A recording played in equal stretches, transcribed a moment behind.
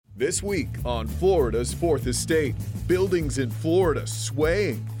This week on Florida's Fourth Estate, buildings in Florida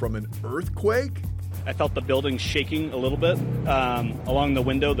swaying from an earthquake? I felt the building shaking a little bit. Along the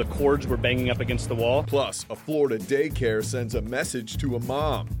window, the cords were banging up against the wall. Plus, a Florida daycare sends a message to a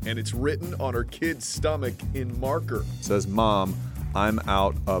mom, and it's written on her kid's stomach in marker. It says, "Mom, I'm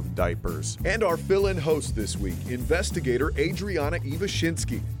out of diapers." And our fill-in host this week, investigator Adriana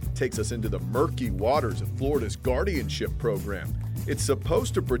Ivashinsky, takes us into the murky waters of Florida's Guardianship program. It's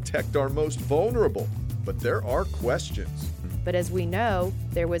supposed to protect our most vulnerable, but there are questions. But as we know,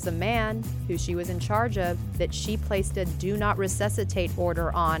 there was a man who she was in charge of that she placed a do not resuscitate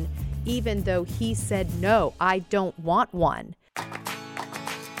order on, even though he said, no, I don't want one.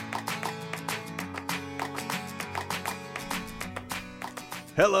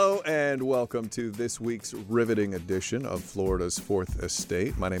 Hello and welcome to this week's riveting edition of Florida's Fourth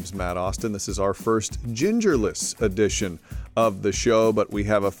Estate. My name's Matt Austin. This is our first gingerless edition of the show, but we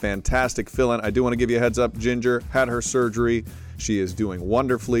have a fantastic fill-in. I do want to give you a heads up. Ginger had her surgery. She is doing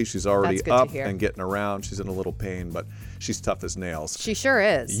wonderfully. She's already up and getting around. She's in a little pain, but she's tough as nails. She sure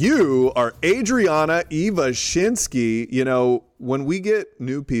is. You are Adriana Ivashinsky. You know, when we get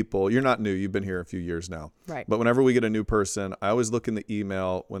new people, you're not new. You've been here a few years now. Right. But whenever we get a new person, I always look in the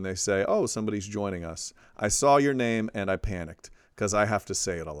email when they say, oh, somebody's joining us. I saw your name and I panicked because I have to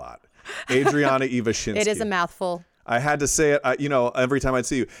say it a lot. Adriana Ivashinsky. It is a mouthful. I had to say it, every time I'd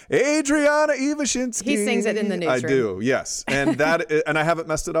see you, Adriana Ivashinsky. He sings it in the newsroom. I do, yes. And and I haven't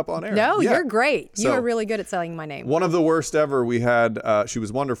messed it up on air. No, yet. You're great. You are really good at saying my name. One of the worst ever, we had, she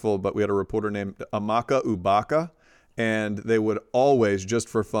was wonderful, but we had a reporter named Amaka Ubaka, and they would always, just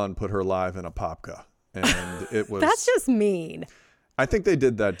for fun, put her live in a papka. And it was... That's just mean. I think they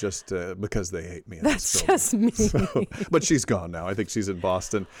did that just because they hate me. That's just me. But she's gone now. I think she's in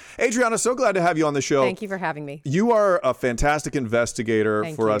Boston. Adriana, so glad to have you on the show. Thank you for having me. You are a fantastic investigator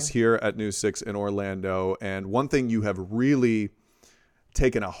for us here at News 6 in Orlando. And one thing you have really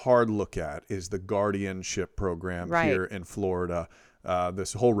taken a hard look at is the guardianship program here in Florida.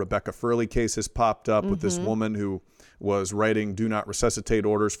 This whole Rebecca Furley case has popped up with this woman who was writing do not resuscitate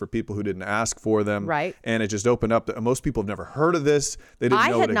orders for people who didn't ask for them. Right. And it just opened up. Most people have never heard of this. They didn't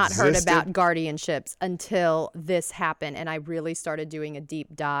know it existed. I had not heard about guardianships until this happened, and I really started doing a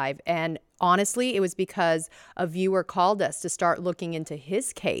deep dive. And honestly, it was because a viewer called us to start looking into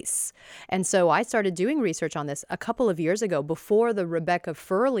his case. And so I started doing research on this a couple of years ago before the Rebecca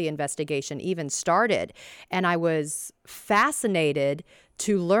Furley investigation even started. And I was fascinated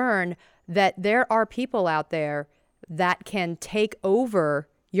to learn that there are people out there that can take over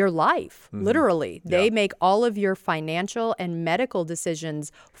your life, literally. They make all of your financial and medical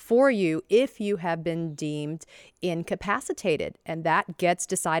decisions for you if you have been deemed incapacitated. And that gets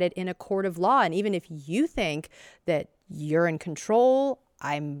decided in a court of law. And even if you think that you're in control,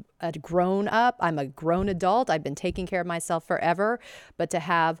 I'm a grown up, I'm a grown adult, I've been taking care of myself forever, but to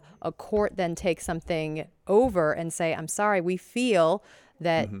have a court then take something over and say, I'm sorry, we feel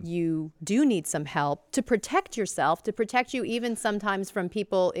that you do need some help to protect yourself, to protect you even sometimes from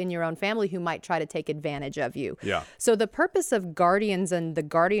people in your own family who might try to take advantage of you. Yeah. So the purpose of Guardians and the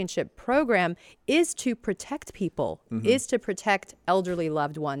guardianship program is to protect people, is to protect elderly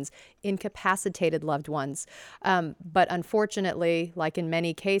loved ones, incapacitated loved ones. But unfortunately, like in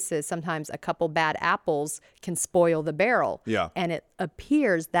many cases, sometimes a couple bad apples can spoil the barrel. Yeah. And it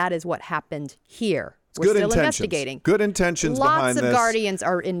appears that is what happened here. We're still investigating. Good intentions behind this. Lots of guardians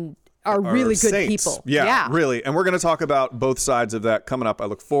are really good saints. people. Yeah, really. And we're going to talk about both sides of that coming up. I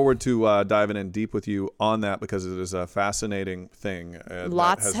look forward to diving in deep with you on that because it is a fascinating thing.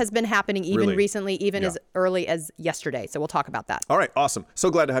 Lots has been happening even recently, even as early as yesterday. So we'll talk about that. All right, awesome. So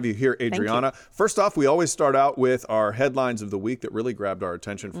glad to have you here, Adriana. First off, we always start out with our headlines of the week that really grabbed our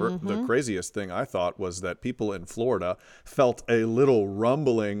attention. For the craziest thing I thought was that people in Florida felt a little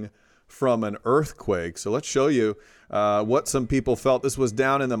rumbling from an earthquake. So let's show you what some people felt. This was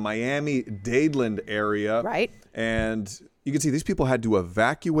down in the Miami-Dade area. Right. And you can see these people had to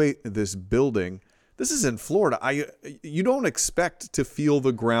evacuate this building. This is in Florida. You don't expect to feel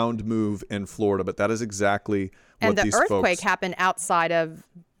the ground move in Florida, but that is exactly what these folks... And the earthquake happened outside of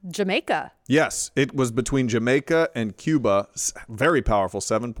Jamaica. Yes, it was between Jamaica and Cuba. Very powerful,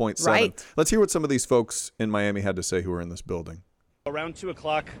 7.7. Right. Let's hear what some of these folks in Miami had to say who were in this building. Around 2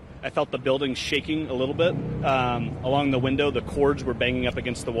 o'clock, I felt the building shaking a little bit. Along the window, the cords were banging up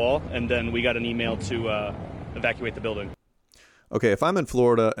against the wall, and then we got an email to evacuate the building. Okay, if I'm in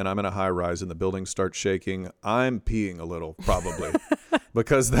Florida and I'm in a high rise and the building starts shaking, I'm peeing a little, probably.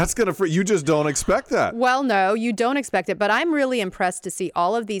 because that's going to, you just don't expect that. Well, no, you don't expect it. But I'm really impressed to see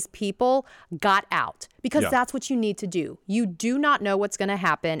all of these people got out, because that's what you need to do. You do not know what's going to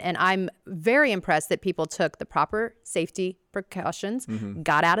happen. And I'm very impressed that people took the proper safety precautions,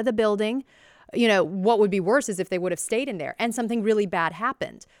 got out of the building. You know, what would be worse is if they would have stayed in there and something really bad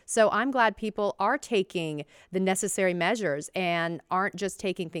happened. So I'm glad people are taking the necessary measures and aren't just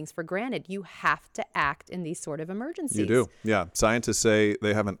taking things for granted. You have to act in these sort of emergencies. You do. Yeah. Scientists say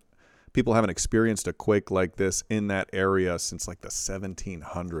people haven't experienced a quake like this in that area since like the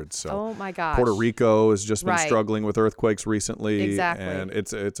 1700s. So oh my gosh. Puerto Rico has just been struggling with earthquakes recently. Exactly. And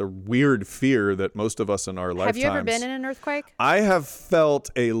it's a weird fear that most of us in our lifetimes. Have you ever been in an earthquake? I have felt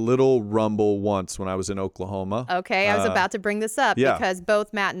a little rumble once when I was in Oklahoma. Okay, I was about to bring this up because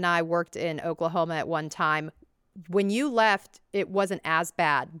both Matt and I worked in Oklahoma at one time. When you left, it wasn't as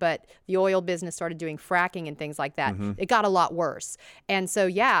bad, but the oil business started doing fracking and things like that. It got a lot worse. And so,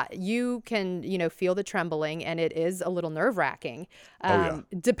 you can, feel the trembling, and it is a little nerve-wracking.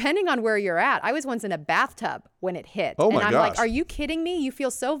 Depending on where you're at. I was once in a bathtub when it hit. Oh, my gosh. And I'm like, are you kidding me? You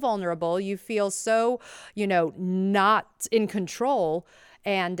feel so vulnerable. You feel so, not in control.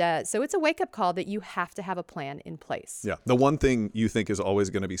 And so it's a wake-up call that you have to have a plan in place. Yeah. The one thing you think is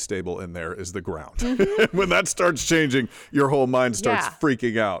always going to be stable in there is the ground. When that starts changing, your whole mind starts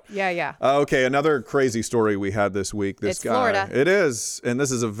freaking out. Yeah. Okay. Another crazy story we had this week. This it's guy. Florida. It is. And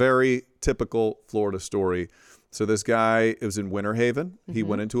this is a very typical Florida story. So this guy was in Winter Haven. He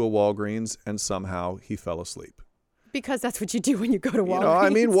went into a Walgreens and somehow he fell asleep. Because that's what you do when you go to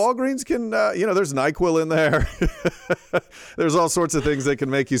Walgreens. Walgreens can, there's NyQuil in there. There's all sorts of things that can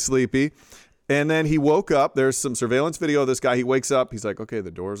make you sleepy. And then he woke up. There's some surveillance video of this guy. He wakes up. He's like, okay,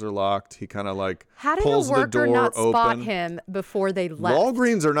 the doors are locked. He kind of pulls the door open. How did a worker not spot him before they left?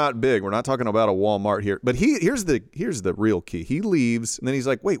 Walgreens are not big. We're not talking about a Walmart here. But here's the real key. He leaves, and then he's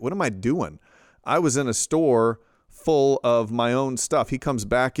like, wait, what am I doing? I was in a store full of my own stuff. He comes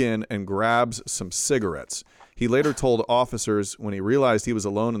back in and grabs some cigarettes. He later told officers when he realized he was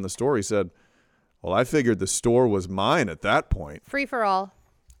alone in the store, he said, well, I figured the store was mine at that point. Free for all.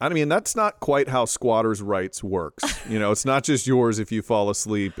 I mean, that's not quite how squatters' rights works. It's not just yours if you fall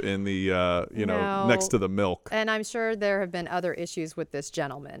asleep in the, next to the milk. And I'm sure there have been other issues with this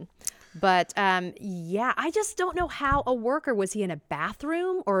gentleman. But I just don't know how a worker, was he in a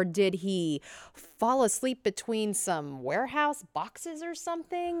bathroom or did he fall asleep between some warehouse boxes or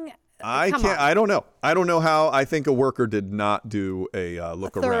something? I don't know. I don't know how. I think a worker did not do a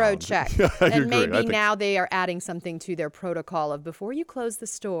look around. Thorough check. And maybe now they are adding something to their protocol of before you close the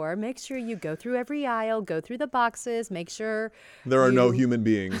store, make sure you go through every aisle, go through the boxes, make sure there are no human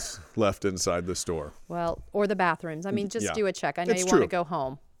beings left inside the store. Well, or the bathrooms. I mean, just do a check. I know you want to go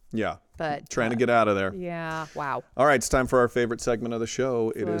home. Yeah. But trying to get out of there. Yeah. Wow. All right. It's time for our favorite segment of the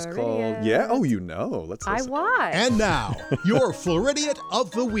show. It is called. Yeah. Oh, let's listen. I watch. And now, your Floridian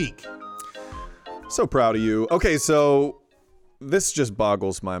of the Week. So proud of you. Okay. So this just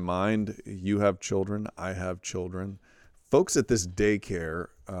boggles my mind. You have children. I have children. Folks at this daycare,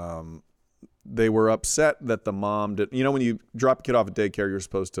 they were upset that the mom did. When you drop a kid off at daycare, you're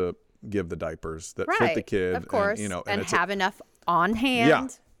supposed to give the diapers that fit the kid. Of course. And have enough on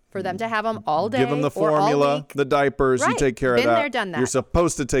hand for them to have them all day. Give them the formula, the diapers. Right. You take care of that. Been there, done that. You're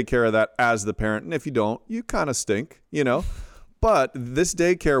supposed to take care of that as the parent. And if you don't, you kind of stink, But this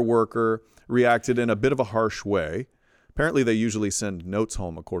daycare worker reacted in a bit of a harsh way. Apparently, they usually send notes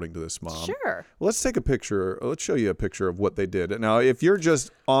home, according to this mom. Sure. Well, let's take a picture. Let's show you a picture of what they did. Now, if you're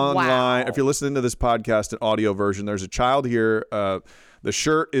just online, if you're listening to this podcast, an audio version, there's a child here. The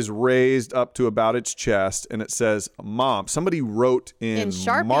shirt is raised up to about its chest, and it says, Mom. Somebody wrote in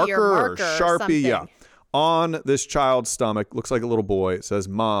Sharpie marker or Sharpie, on this child's stomach. Looks like a little boy. It says,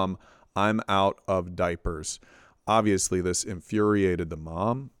 Mom, I'm out of diapers. Obviously, this infuriated the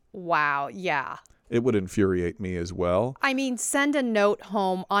mom. Wow. Yeah. It would infuriate me as well. I mean, send a note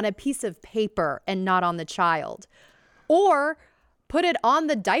home on a piece of paper and not on the child. Or put it on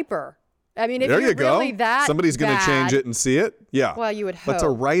the diaper. I mean, if there you're you go. Really that somebody's going to change it and see it. Yeah. Well, you would hope. But to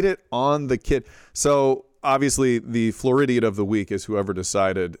write it on the kid. So obviously, the Floridian of the week is whoever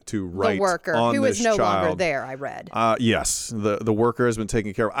decided to write the worker on who this is no child. longer there. I read. Yes, the worker has been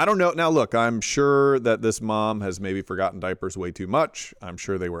taken care of. I don't know. Now, look, I'm sure that this mom has maybe forgotten diapers way too much. I'm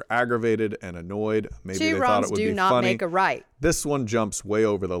sure they were aggravated and annoyed. Maybe Two they wrongs thought it would do be not funny. make a right. This one jumps way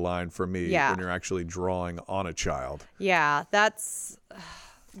over the line for me Yeah. when you're actually drawing on a child. Yeah, that's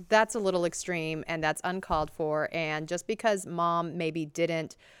a little extreme, and that's uncalled for. And just because mom maybe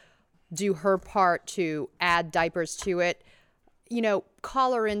didn't do her part to add diapers to it,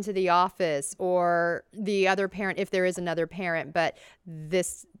 call her into the office or the other parent if there is another parent. But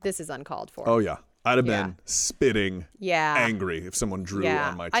this is uncalled for. Oh, yeah. I'd have been spitting angry if someone drew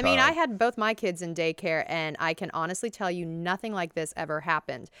on my child. I mean, I had both my kids in daycare, and I can honestly tell you nothing like this ever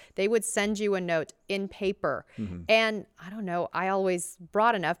happened. They would send you a note in paper. And I don't know, I always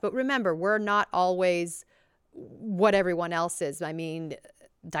brought enough. But remember, we're not always what everyone else is. I mean,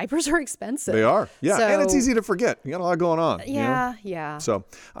 diapers are expensive. They are. Yeah. So, and it's easy to forget. You got a lot going on. Yeah. So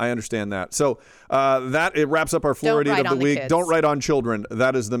I understand that. So it wraps up our Florida of the week. Kids. Don't write on children.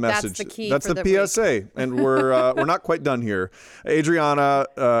 That is the message. That's the key. That's for the PSA. And we're not quite done here. Adriana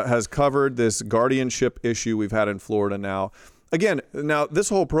has covered this guardianship issue we've had in Florida now. Again, now this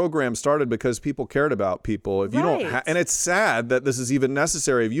whole program started because people cared about people. If you don't, and it's sad that this is even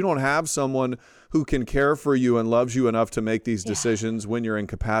necessary. If you don't have someone who can care for you and loves you enough to make these decisions when you're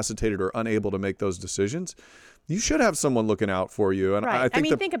incapacitated or unable to make those decisions, you should have someone looking out for you. And I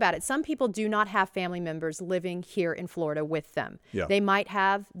think think about it. Some people do not have family members living here in Florida with them. Yeah. They might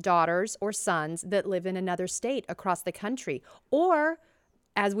have daughters or sons that live in another state across the country, or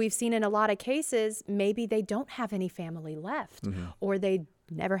as we've seen in a lot of cases, maybe they don't have any family left, or they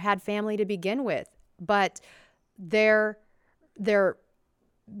never had family to begin with. But their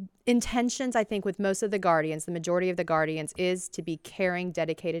intentions, I think, with most of the guardians, the majority of the guardians, is to be caring,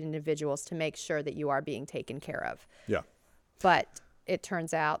 dedicated individuals to make sure that you are being taken care of. Yeah. But it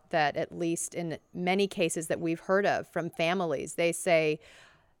turns out that at least in many cases that we've heard of from families, they say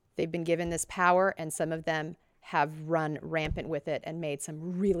they've been given this power, and some of them have run rampant with it and made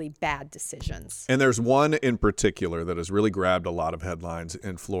some really bad decisions. And there's one in particular that has really grabbed a lot of headlines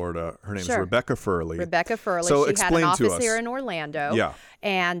in Florida. Her name's Rebecca Furley. Rebecca Furley. So she had an office us. here in Orlando. Yeah.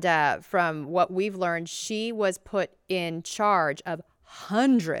 And from what we've learned, she was put in charge of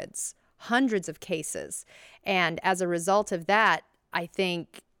hundreds of cases. And as a result of that, I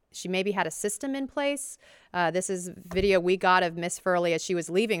think she maybe had a system in place. This is video we got of Miss Furley as she was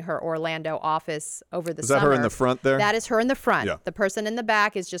leaving her Orlando office over the summer. Is that her in the front there? That is her in the front. Yeah. The person in the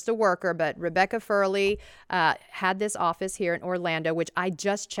back is just a worker, but Rebecca Furley had this office here in Orlando, which I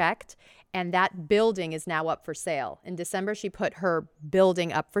just checked, and that building is now up for sale. In December, she put her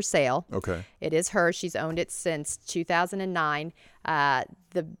building up for sale. Okay. It is hers. She's owned it since 2009.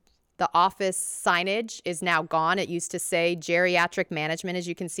 The office signage is now gone. It used to say geriatric management, as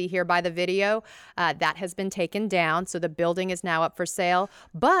you can see here by the video. That has been taken down, so the building is now up for sale.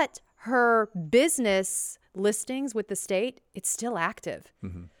 But her business listings with the state, it's still active.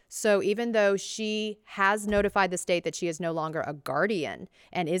 So even though she has notified the state that she is no longer a guardian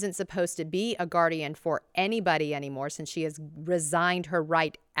and isn't supposed to be a guardian for anybody anymore, since she has resigned her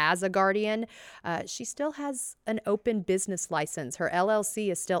right as a guardian, she still has an open business license. Her LLC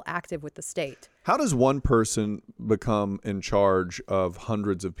is still active with the state. How does one person become in charge of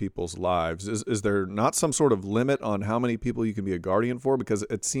hundreds of people's lives? Is there not some sort of limit on how many people you can be a guardian for? Because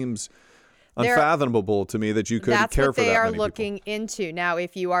it seems unfathomable to me that you could care for that many people. That's what they are looking into. Now,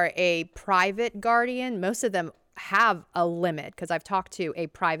 if you are a private guardian, most of them have a limit, because I've talked to a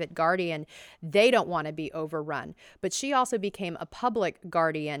private guardian. They don't want to be overrun. But she also became a public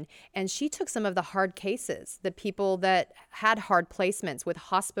guardian, and she took some of the hard cases, the people that had hard placements with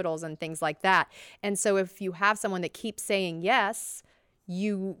hospitals and things like that. And so if you have someone that keeps saying yes,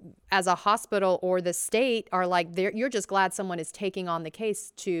 you as a hospital or the state are like, you're just glad someone is taking on the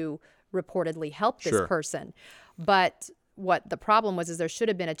case to reportedly help this person. But what the problem was is there should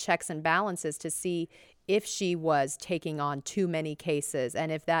have been a checks and balances to see if she was taking on too many cases.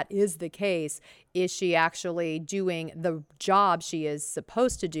 And if that is the case, is she actually doing the job she is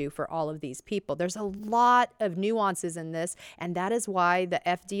supposed to do for all of these people? There's a lot of nuances in this, and that is why the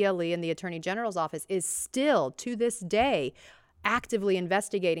FDLE and the Attorney General's office is still, to this day, actively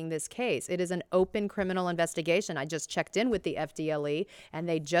investigating this case. It is an open criminal investigation. I just checked in with the FDLE, and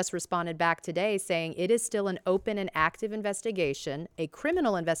they just responded back today saying it is still an open and active investigation, a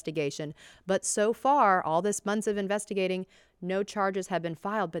criminal investigation, but so far, all this months of investigating, no charges have been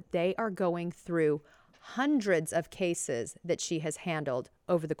filed, but they are going through hundreds of cases that she has handled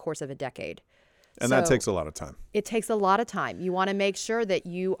over the course of a decade. And that takes a lot of time. It takes a lot of time. You want to make sure that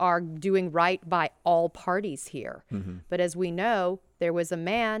you are doing right by all parties here. But as we know, there was a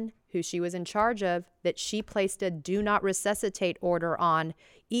man who she was in charge of that she placed a do not resuscitate order on,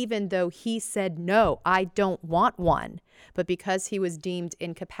 even though he said, no, I don't want one. But because he was deemed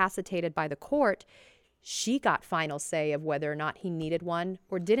incapacitated by the court, she got final say of whether or not he needed one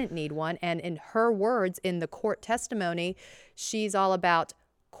or didn't need one. And in her words, in the court testimony, she's all about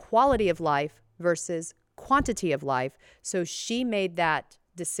quality of life versus quantity of life. So she made that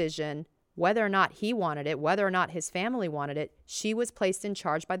decision whether or not he wanted it, whether or not his family wanted it. She was placed in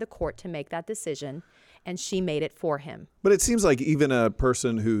charge by the court to make that decision, and she made it for him. But it seems like even a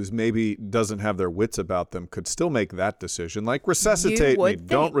person who's maybe doesn't have their wits about them could still make that decision. Like, resuscitate me,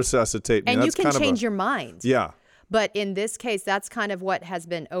 don't resuscitate me. And that's you can kind change your mind. Yeah. But in this case, that's kind of what has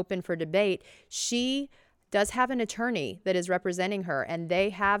been open for debate. She does have an attorney that is representing her, and they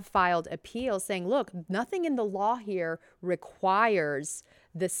have filed appeals saying, look, nothing in the law here requires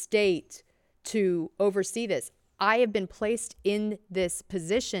the state to oversee this. I have been placed in this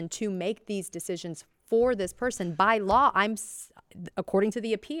position to make these decisions for this person. By law, according to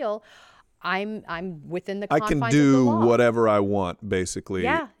the appeal, I'm within the confines of the law. I can do whatever I want, basically.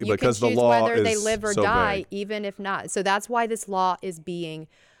 Yeah, you because can choose the law whether is they live or so die, vague. even if not. So that's why this law is being.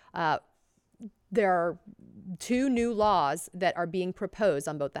 There are 2 new laws that are being proposed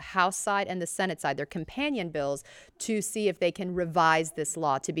on both the House side and the Senate side. They're companion bills to see if they can revise this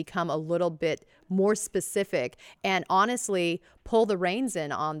law to become a little bit more specific and honestly pull the reins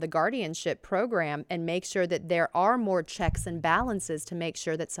in on the guardianship program and make sure that there are more checks and balances to make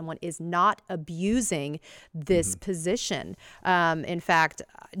sure that someone is not abusing this position. In fact,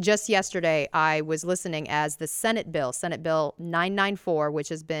 just yesterday, I was listening as the Senate Bill 994, which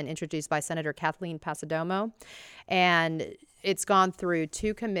has been introduced by Senator Kathleen Pasadomo, and it's gone through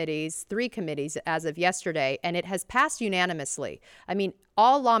 3 committees as of yesterday, and it has passed unanimously. I mean,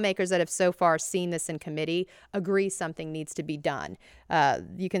 all lawmakers that have so far seen this in committee agree something needs to be done.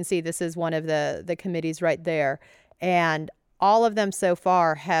 You can see this is one of the committees right there. And all of them so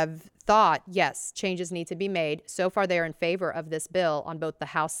far have thought, yes, changes need to be made. So far, they are in favor of this bill on both the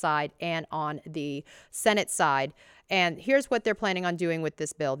House side and on the Senate side. And here's what they're planning on doing with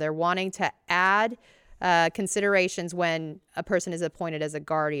this bill. They're wanting to add considerations when a person is appointed as a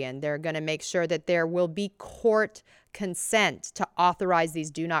guardian. They're going to make sure that there will be court consent to authorize these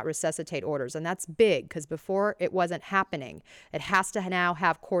do not resuscitate orders. And that's big because before it wasn't happening. It has to now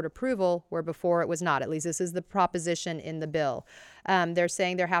have court approval where before it was not. At least this is the proposition in the bill. They're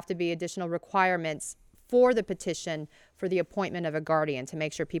saying there have to be additional requirements for the petition for the appointment of a guardian to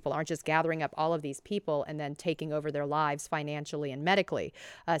make sure people aren't just gathering up all of these people and then taking over their lives financially and medically.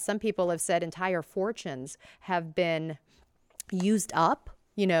 Some people have said entire fortunes have been used up.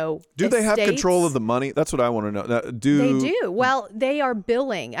 Do they have control of the money? That's what I want to know. They do. Well, they are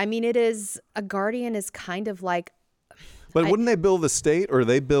billing. I mean, a guardian is kind of like. But wouldn't they bill the state or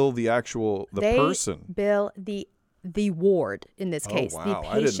they bill the person? They bill the ward in this case, wow.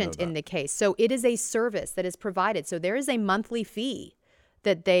 the patient in the case. So it is a service that is provided. So there is a monthly fee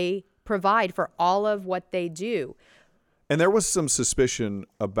that they provide for all of what they do. And there was some suspicion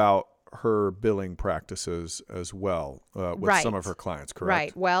about her billing practices as well with some of her clients, correct?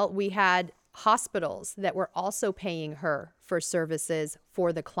 Right. Well, we had hospitals that were also paying her for services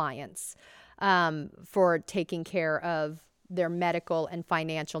for the clients, for taking care of their medical and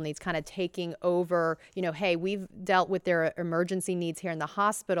financial needs, kind of taking over, hey, we've dealt with their emergency needs here in the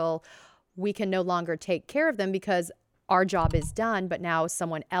hospital. We can no longer take care of them because our job is done, but now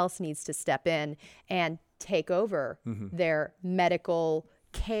someone else needs to step in and take over their medical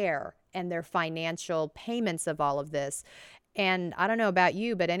care and their financial payments of all of this. And I don't know about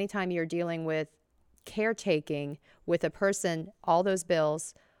you, but anytime you're dealing with caretaking with a person, all those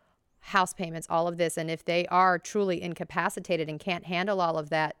bills, house payments, all of this, and if they are truly incapacitated and can't handle all of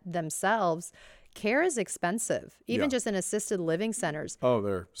that themselves, care is expensive. Even just in assisted living centers. Oh,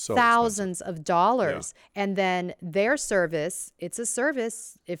 they're so thousands expensive. of dollars. Yeah. And then their service, it's a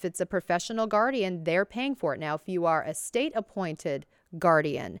service. If it's a professional guardian, they're paying for it. Now, if you are a state-appointed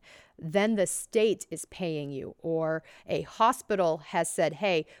guardian, then the state is paying you, or a hospital has said,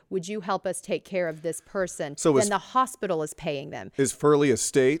 hey, would you help us take care of this person? So then the hospital is paying them. Is Furley a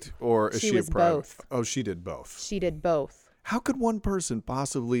state or is she a private? Both. Oh, she did both. She did both. How could one person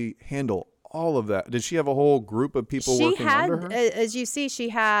possibly handle all of that? Did she have a whole group of people working under her? As you see, she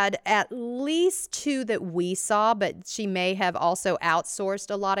had at least 2 that we saw, but she may have also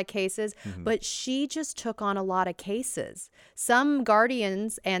outsourced a lot of cases. But she just took on a lot of cases. Some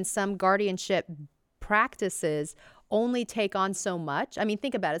guardians and some guardianship practices only take on so much. I mean,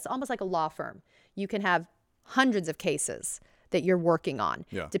 think about it. It's almost like a law firm. You can have hundreds of cases that you're working on,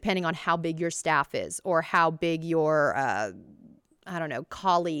 depending on how big your staff is or how big your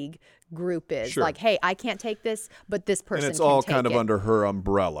colleague group is. Sure. Like, hey, I can't take this, but this person And it's can all take kind of it. under her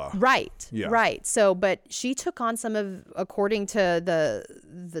umbrella. Right. Yeah. Right. So, but she took on some of, according to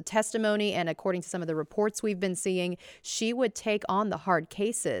the testimony and according to some of the reports we've been seeing, she would take on the hard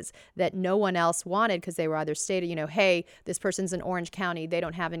cases that no one else wanted because they were either stated, hey, this person's in Orange County. They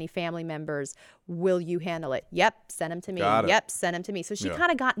don't have any family members. Will you handle it? Yep. Send them to me. Got it. Yep. Send them to me. So she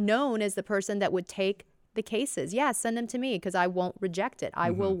kind of got known as the person that would take the cases. Yeah, send them to me because I won't reject it.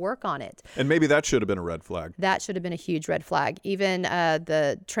 I will work on it. And maybe that should have been a red flag. That should have been a huge red flag. Even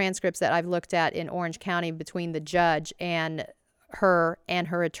the transcripts that I've looked at in Orange County between the judge and her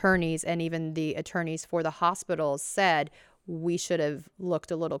attorneys, and even the attorneys for the hospitals, said we should have looked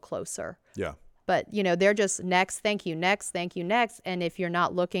a little closer. Yeah. But, they're just next, thank you, next, thank you, next. And if you're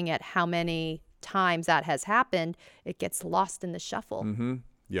not looking at how many times that has happened, it gets lost in the shuffle. Mm-hmm.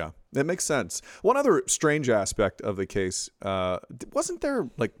 Yeah, that makes sense. One other strange aspect of the case, wasn't there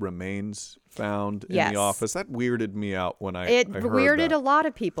like remains found in the office? That weirded me out when I heard weirded that. a lot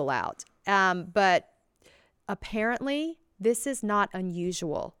of people out. But apparently this is not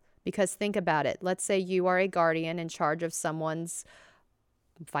unusual because think about it. Let's say you are a guardian in charge of someone's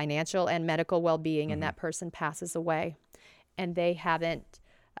financial and medical well-being and that person passes away and they haven't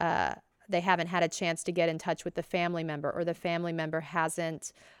had a chance to get in touch with the family member, or the family member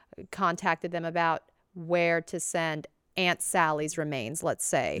hasn't contacted them about where to send Aunt Sally's remains, let's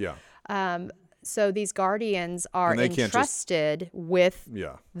say. Yeah. So these guardians are entrusted with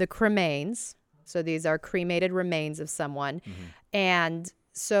the cremains. So these are cremated remains of someone. And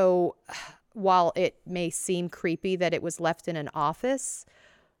so while it may seem creepy that it was left in an office,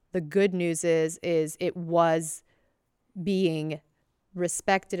 the good news is it was being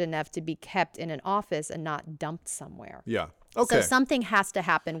respected enough to be kept in an office and not dumped somewhere. Yeah. Okay. So something has to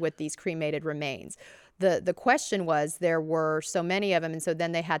happen with these cremated remains. The question was, there were so many of them, and so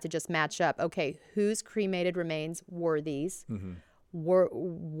then they had to just match up. Okay, whose cremated remains were these?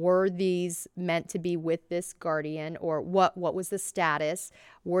 Were these meant to be with this guardian, or what was the status?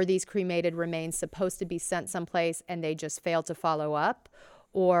 Were these cremated remains supposed to be sent someplace and they just failed to follow up?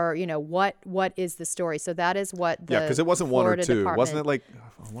 Or, what is the story? So that is what the because it wasn't Florida one or two. Department, Wasn't it like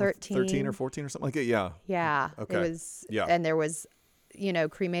 13 or 14 or something like that? Yeah. Yeah. Okay. It was, yeah. And there was,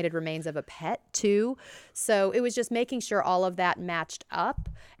 cremated remains of a pet too. So it was just making sure all of that matched up.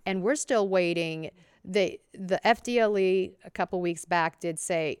 And we're still waiting. The FDLE a couple weeks back did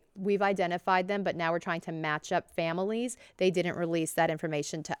say, we've identified them, but now we're trying to match up families. They didn't release that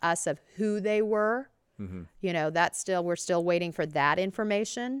information to us of who they were. We're still waiting for that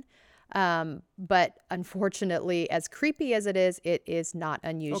information. But unfortunately, as creepy as it is not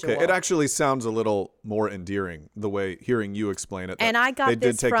unusual. Okay, it actually sounds a little more endearing the way hearing you explain it. And I got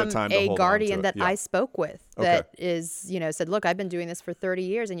this from a guardian that I spoke with that is, said, look, I've been doing this for 30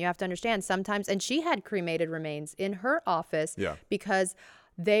 years and you have to understand sometimes, and she had cremated remains in her office because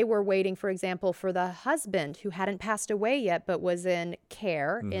they were waiting, for example, for the husband who hadn't passed away yet but was in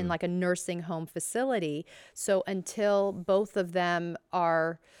care in like a nursing home facility. So until both of them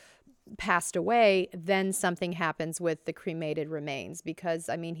are passed away, then something happens with the cremated remains because,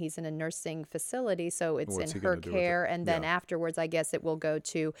 he's in a nursing facility, so it's in her care. And then afterwards, I guess it will go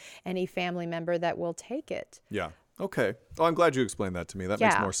to any family member that will take it. Yeah. Okay. Oh, I'm glad you explained that to me. That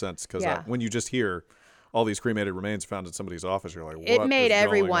makes more sense because when you just hear all these cremated remains found in somebody's office, you're like, what it made is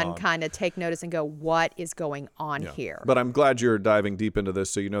everyone going on? Kind of take notice and go, what is going on here? But I'm glad you're diving deep into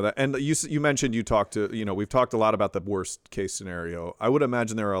this so you know that. And you mentioned we've talked a lot about the worst case scenario. I would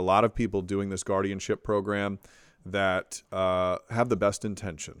imagine there are a lot of people doing this guardianship program that have the best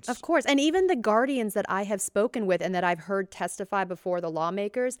intentions. Of course. And even the guardians that I have spoken with and that I've heard testify before the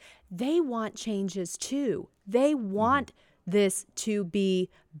lawmakers, they want changes too. They want this to be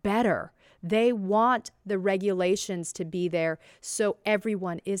better. They want the regulations to be there so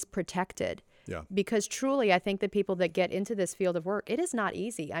everyone is protected. Yeah. Because truly, I think the people that get into this field of work, it is not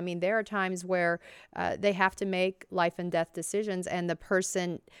easy. There are times where they have to make life and death decisions and the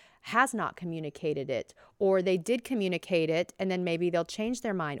person has not communicated it, or they did communicate it and then maybe they'll change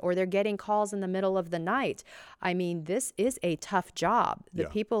their mind, or they're getting calls in the middle of the night. This is a tough job. The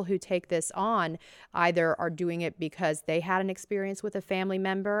people who take this on either are doing it because they had an experience with a family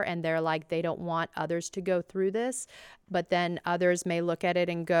member and they're like, they don't want others to go through this. But then others may look at it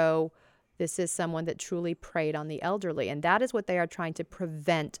and go, this is someone that truly preyed on the elderly. And that is what they are trying to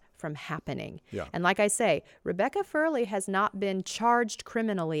prevent from happening. Yeah. And like I say, Rebecca Furley has not been charged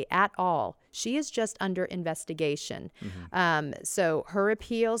criminally at all. She is just under investigation. So her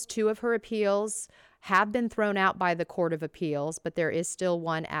appeals, 2 of her appeals have been thrown out by the Court of Appeals, but there is still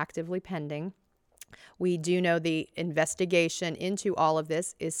one actively pending. We do know the investigation into all of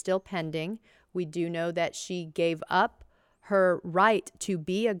this is still pending. We do know that she gave up her right to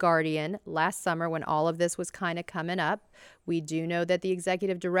be a guardian last summer when all of this was kind of coming up. We do know that the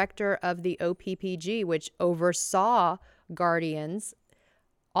executive director of the OPPG, which oversaw guardians,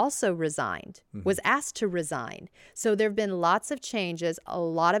 also resigned, was asked to resign. So there have been lots of changes. A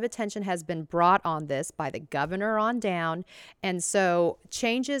lot of attention has been brought on this by the governor on down. And so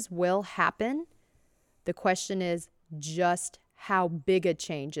changes will happen. The question is just how big a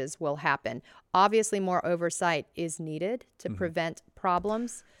changes will happen. Obviously, more oversight is needed to prevent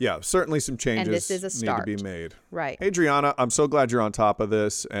problems. Yeah, certainly some changes and this is a need start. to be made. Right. Adriana, I'm so glad you're on top of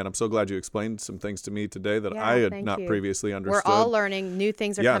this, and I'm so glad you explained some things to me today that I had thank not you. previously understood. We're all learning. New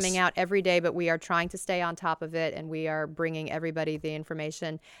things are Yes. coming out every day, but we are trying to stay on top of it, and we are bringing everybody the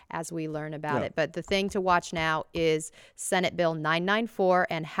information as we learn about it. But the thing to watch now is Senate Bill 994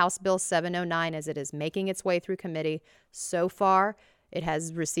 and House Bill 709 as it is making its way through committee. So far, it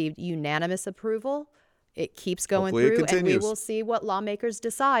has received unanimous approval. It keeps going Hopefully it through, and we continues. will see what lawmakers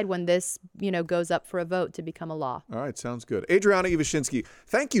decide when this, goes up for a vote to become a law. All right, sounds good. Adriana Ivashinsky,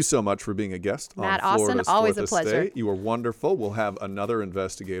 thank you so much for being a guest Matt on Austin, Florida's always Fourth a pleasure. Estate. You were wonderful. We'll have another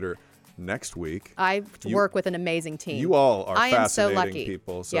investigator next week. I work with an amazing team. You all are I am so fascinating lucky.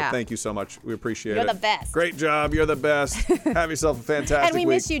 people. So Yeah. thank you so much. We appreciate You're it. the best. Great job. You're the best. Have yourself a fantastic And we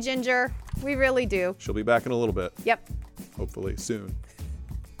week. miss you, Ginger. We really do. She'll be back in a little bit, Yep. hopefully soon.